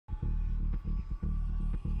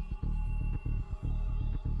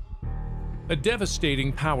A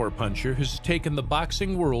devastating power puncher has taken the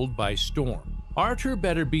boxing world by storm. Artur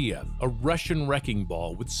Beterbiev, a Russian wrecking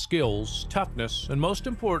ball with skills, toughness, and most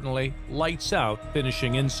importantly, lights-out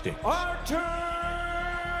finishing instinct. Artur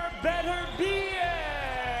Beterbiev!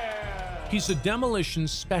 He's a demolition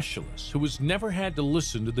specialist who has never had to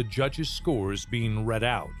listen to the judges' scores being read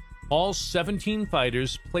out. All 17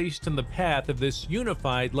 fighters placed in the path of this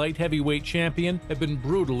unified light heavyweight champion have been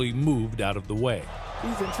brutally moved out of the way.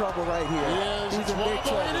 He's in trouble right here. He's in big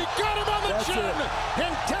trouble. And he got him on the chin,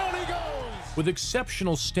 and down he goes! With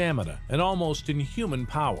exceptional stamina and almost inhuman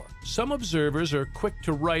power, some observers are quick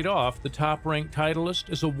to write off the top-ranked titleist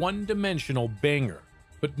as a one-dimensional banger.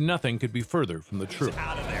 But nothing could be further from the truth.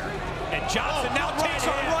 Out of there. And Johnson now takes a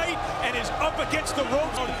right and is up against the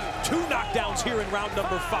ropes. 2 knockdowns here in round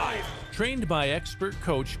number 5. Trained by expert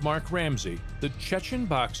coach Mark Ramsey, the Chechen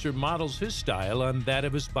boxer models his style on that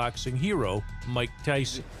of his boxing hero, Mike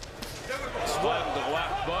Tyson.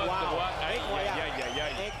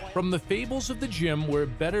 From the fables of the gym where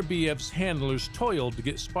Beterbiev's handlers toiled to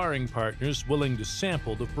get sparring partners willing to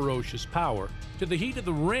sample the ferocious power, to the heat of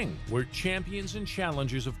the ring where champions and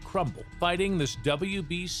challengers have crumbled, fighting this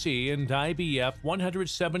WBC and IBF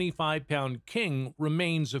 175-pound king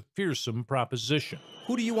remains a fearsome proposition.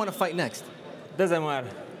 Who do you want to fight next? Doesn't matter.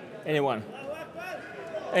 Anyone.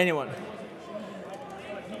 Anyone.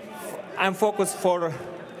 I'm focused for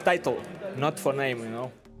title, not for name, you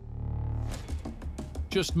know.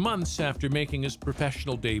 Just months after making his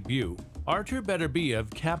professional debut, Artur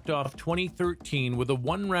Beterbiev capped off 2013 with a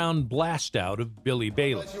one-round blast-out of Billy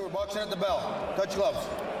Bailey. You were boxing at the bell. Touch gloves.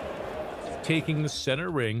 Taking the center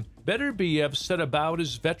ring, Beterbiev set about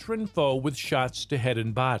his veteran foe with shots to head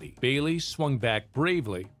and body. Bailey swung back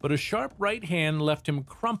bravely, but a sharp right hand left him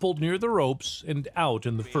crumpled near the ropes and out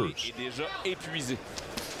in the first.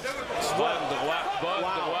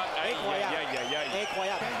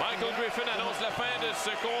 Michael Griffin annonce la fin de ce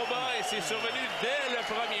combat et c'est survenu dès le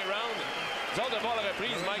premier round. J'ai hâte de voir la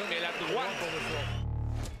reprise, Mike, mais la droite.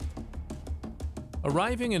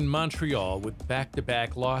 Arriving in Montreal with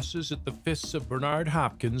back-to-back losses at the fists of Bernard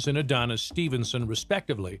Hopkins and Adonis Stevenson,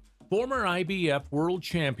 respectively, former IBF world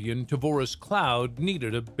champion Tavoris Cloud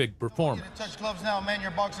needed a big performance. Touch gloves now, man.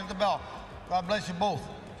 You're boxing at the bell. God bless you both.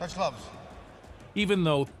 Touch gloves. Even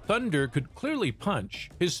though Thunder could clearly punch,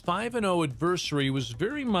 his 5-0 adversary was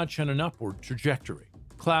very much on an upward trajectory.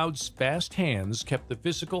 Cloud's fast hands kept the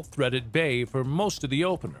physical threat at bay for most of the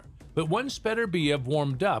opener, but once Beterbiev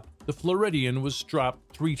warmed up, the Floridian was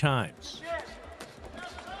dropped 3 times.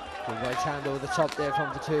 Good right hand over the top there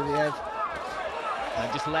from Beterbiev.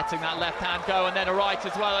 And just letting that left hand go, and then a right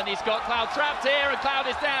as well, and he's got Cloud trapped here, and Cloud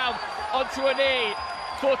is down onto a knee.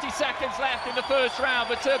 40 seconds left in the first round.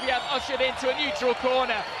 Beterbiev ushered into a neutral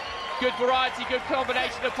corner. Good variety, good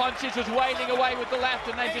combination of punches, was wailing away with the left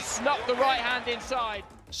and then just snuck the right hand inside.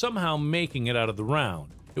 Somehow making it out of the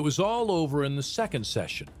round, it was all over in the second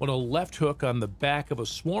session when a left hook on the back of a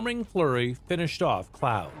swarming flurry finished off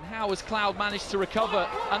Cloud. How has Cloud managed to recover?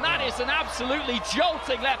 And that is an absolutely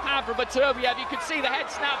jolting left hand from Beterbiev. You can see the head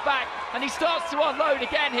snap back, and he starts to unload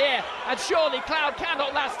again here. And surely Cloud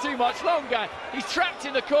cannot last too much longer. He's trapped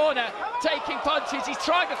in the corner, taking punches. He's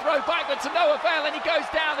trying to throw back, but to no avail, and he goes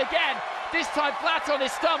down again. This time flat on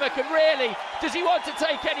his stomach, and really, does he want to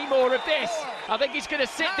take any more of this? I think he's going to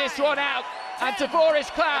sit this one out. And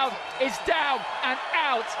Tavoris Cloud is down and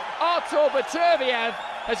out. Artur Beterbiev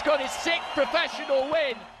has got his 6th professional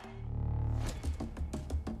win.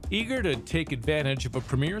 Eager to take advantage of a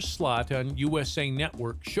premiere slot on USA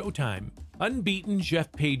Network Showtime, unbeaten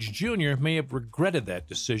Jeff Page Jr. may have regretted that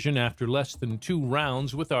decision after less than 2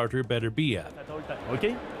 rounds with Artur Beterbiev.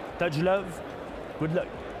 Okay, touch love, good luck.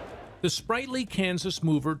 The sprightly Kansas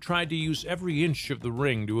mover tried to use every inch of the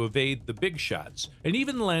ring to evade the big shots, and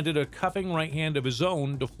even landed a cuffing right hand of his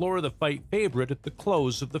own to floor the fight favorite at the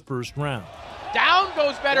close of the first round. Down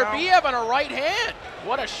goes Beterbiev on a right hand.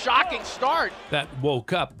 What a shocking start. That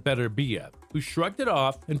woke up Beterbiev, who shrugged it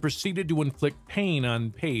off and proceeded to inflict pain on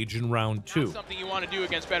Page in round 2. That's something you want to do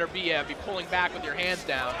against Beterbiev, be pulling back with your hands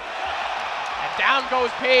down. And down goes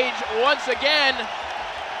Page once again.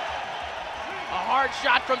 A hard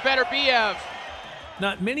shot from Beterbiev.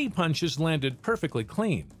 Not many punches landed perfectly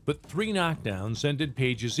clean, but 3 knockdowns ended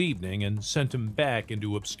Page's evening and sent him back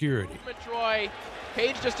into obscurity. Troy,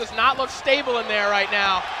 Page just does not look stable in there right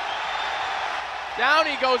now. Down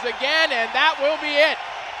he goes again, and that will be it.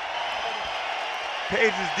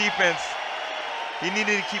 Page's defense, he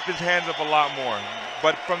needed to keep his hands up a lot more.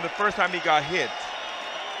 But from the first time he got hit,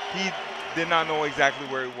 he did not know exactly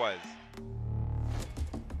where he was.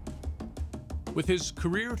 With his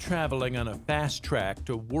career traveling on a fast track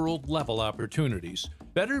to world-level opportunities,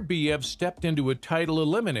 Beterbiev stepped into a title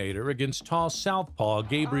eliminator against tall southpaw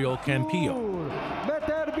Gabriel Campillo.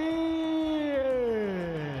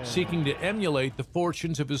 Seeking to emulate the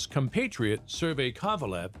fortunes of his compatriot Sergey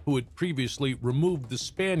Kovalev, who had previously removed the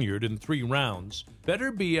Spaniard in 3 rounds,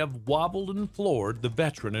 Beterbiev wobbled and floored the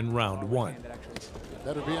veteran in round 1.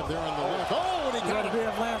 Beterbiev there on the left. Oh, and he got it.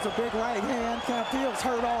 Beterbiev lands a big right hand. Campillo's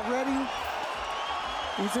hurt already.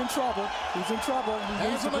 He's in trouble. He's in trouble.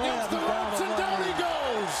 Hands him against the ropes, and down he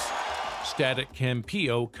goes. Static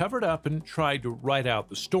Campillo covered up and tried to ride out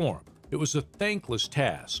the storm. It was a thankless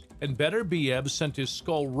task, and Beterbiev sent his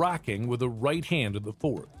skull rocking with a right hand in the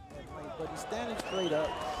 4th. But he's standing straight up,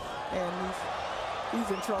 and he's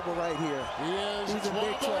in trouble right here. He is. He's in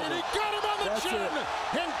big trouble. And he got him on the chin,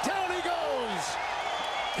 and down he goes.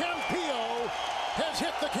 Campillo has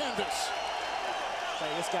hit the canvas.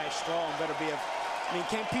 Hey, this guy's strong, Beterbiev. I mean,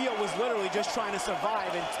 Campillo was literally just trying to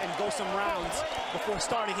survive and go some rounds before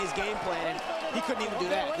starting his game plan, and he couldn't even do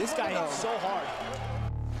that. This guy hit so hard.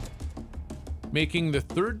 Making the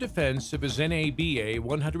 3rd defense of his NABA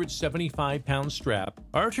 175-pound strap,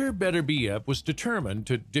 Artur Beterbiev was determined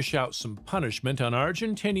to dish out some punishment on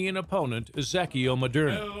Argentinian opponent Ezequiel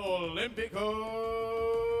Maderna.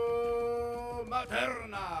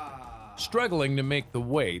 Struggling to make the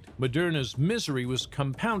weight, Maderna's misery was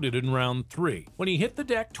compounded in round 3, when he hit the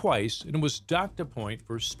deck twice and was docked a point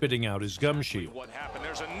for spitting out his gum shield. What happened?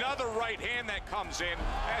 There's another right hand that comes in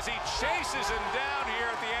as he chases him down here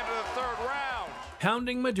at the end of the 3rd round.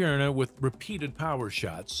 Pounding Maderna with repeated power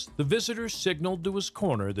shots, the visitor signaled to his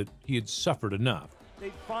corner that he had suffered enough.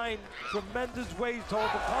 They find tremendous ways to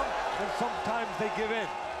overcome, and sometimes they give in.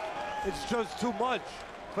 It's just too much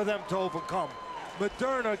for them to overcome.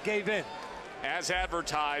 Maderna gave in. As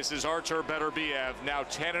advertised, is Artur Beterbiev now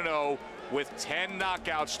 10-0 with 10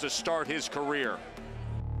 knockouts to start his career.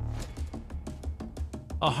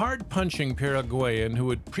 A hard-punching Paraguayan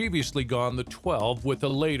who had previously gone the 12 with a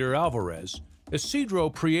later Alvarez,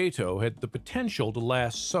 Isidro Prieto had the potential to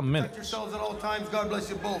last some minutes. Protect yourselves at all times. God bless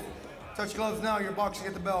you both. Touch gloves now. You're boxing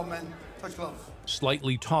at the bell, man. Touch gloves.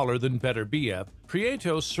 Slightly taller than Beterbiev,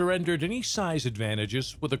 Prieto surrendered any size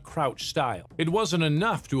advantages with a crouch style. It wasn't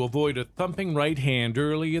enough to avoid a thumping right hand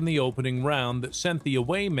early in the opening round that sent the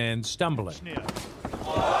away man stumbling.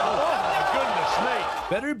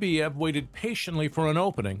 Beterbiev waited patiently for an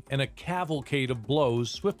opening, and a cavalcade of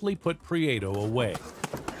blows swiftly put Prieto away.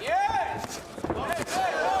 Yes! Goodness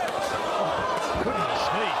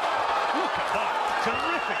me. Look at that.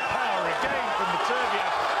 Terrific power again from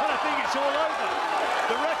Beterbiev. And I think it's all over.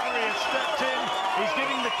 The referee has stepped in. He's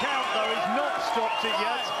giving the count, though. He's not stopped it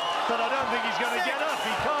yet. But I don't think he's going to get up.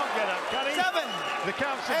 He can't get up, can he? 7. The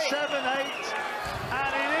count's at 7, 8.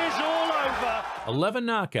 And it is all over. 11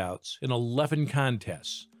 knockouts in 11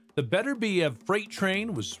 contests. The Beterbiev freight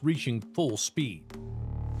train was reaching full speed.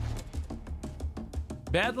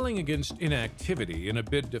 Battling against inactivity in a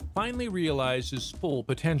bid to finally realize his full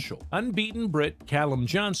potential, unbeaten Brit Callum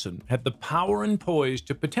Johnson had the power and poise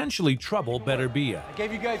to potentially trouble Beterbiev. I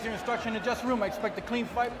gave you guys your instruction in the dressing room. I expect a clean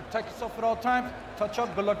fight. Protect yourself at all times. Touch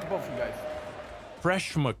up. Good luck to both of you guys.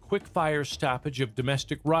 Fresh from a quick-fire stoppage of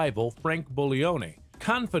domestic rival Frank Buglione,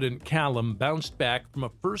 confident Callum bounced back from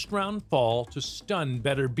a first-round fall to stun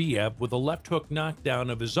Beterbiev with a left-hook knockdown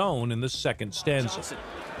of his own in the 2nd stanza. Johnson.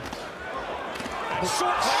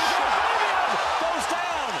 Short goes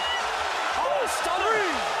down. Oh, stunner.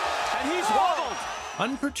 And he's wobbled.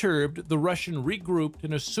 Unperturbed, the Russian regrouped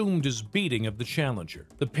and assumed his beating of the challenger.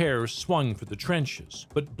 The pair swung for the trenches,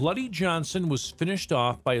 but Bloody Johnson was finished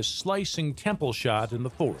off by a slicing temple shot in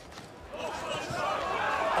the 4th.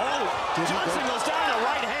 Oh, Johnson goes down a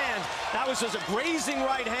right hand. That was just a grazing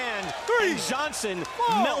right hand. 3. And Johnson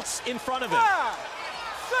melts in front of him. 5,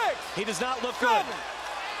 6. He does not look 7, good.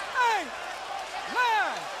 8,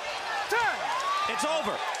 9, 10. It's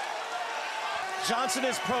over. Johnson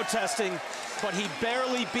is protesting, but he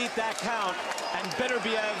barely beat that count, and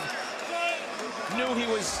Beterbiev knew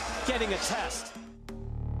he was getting a test.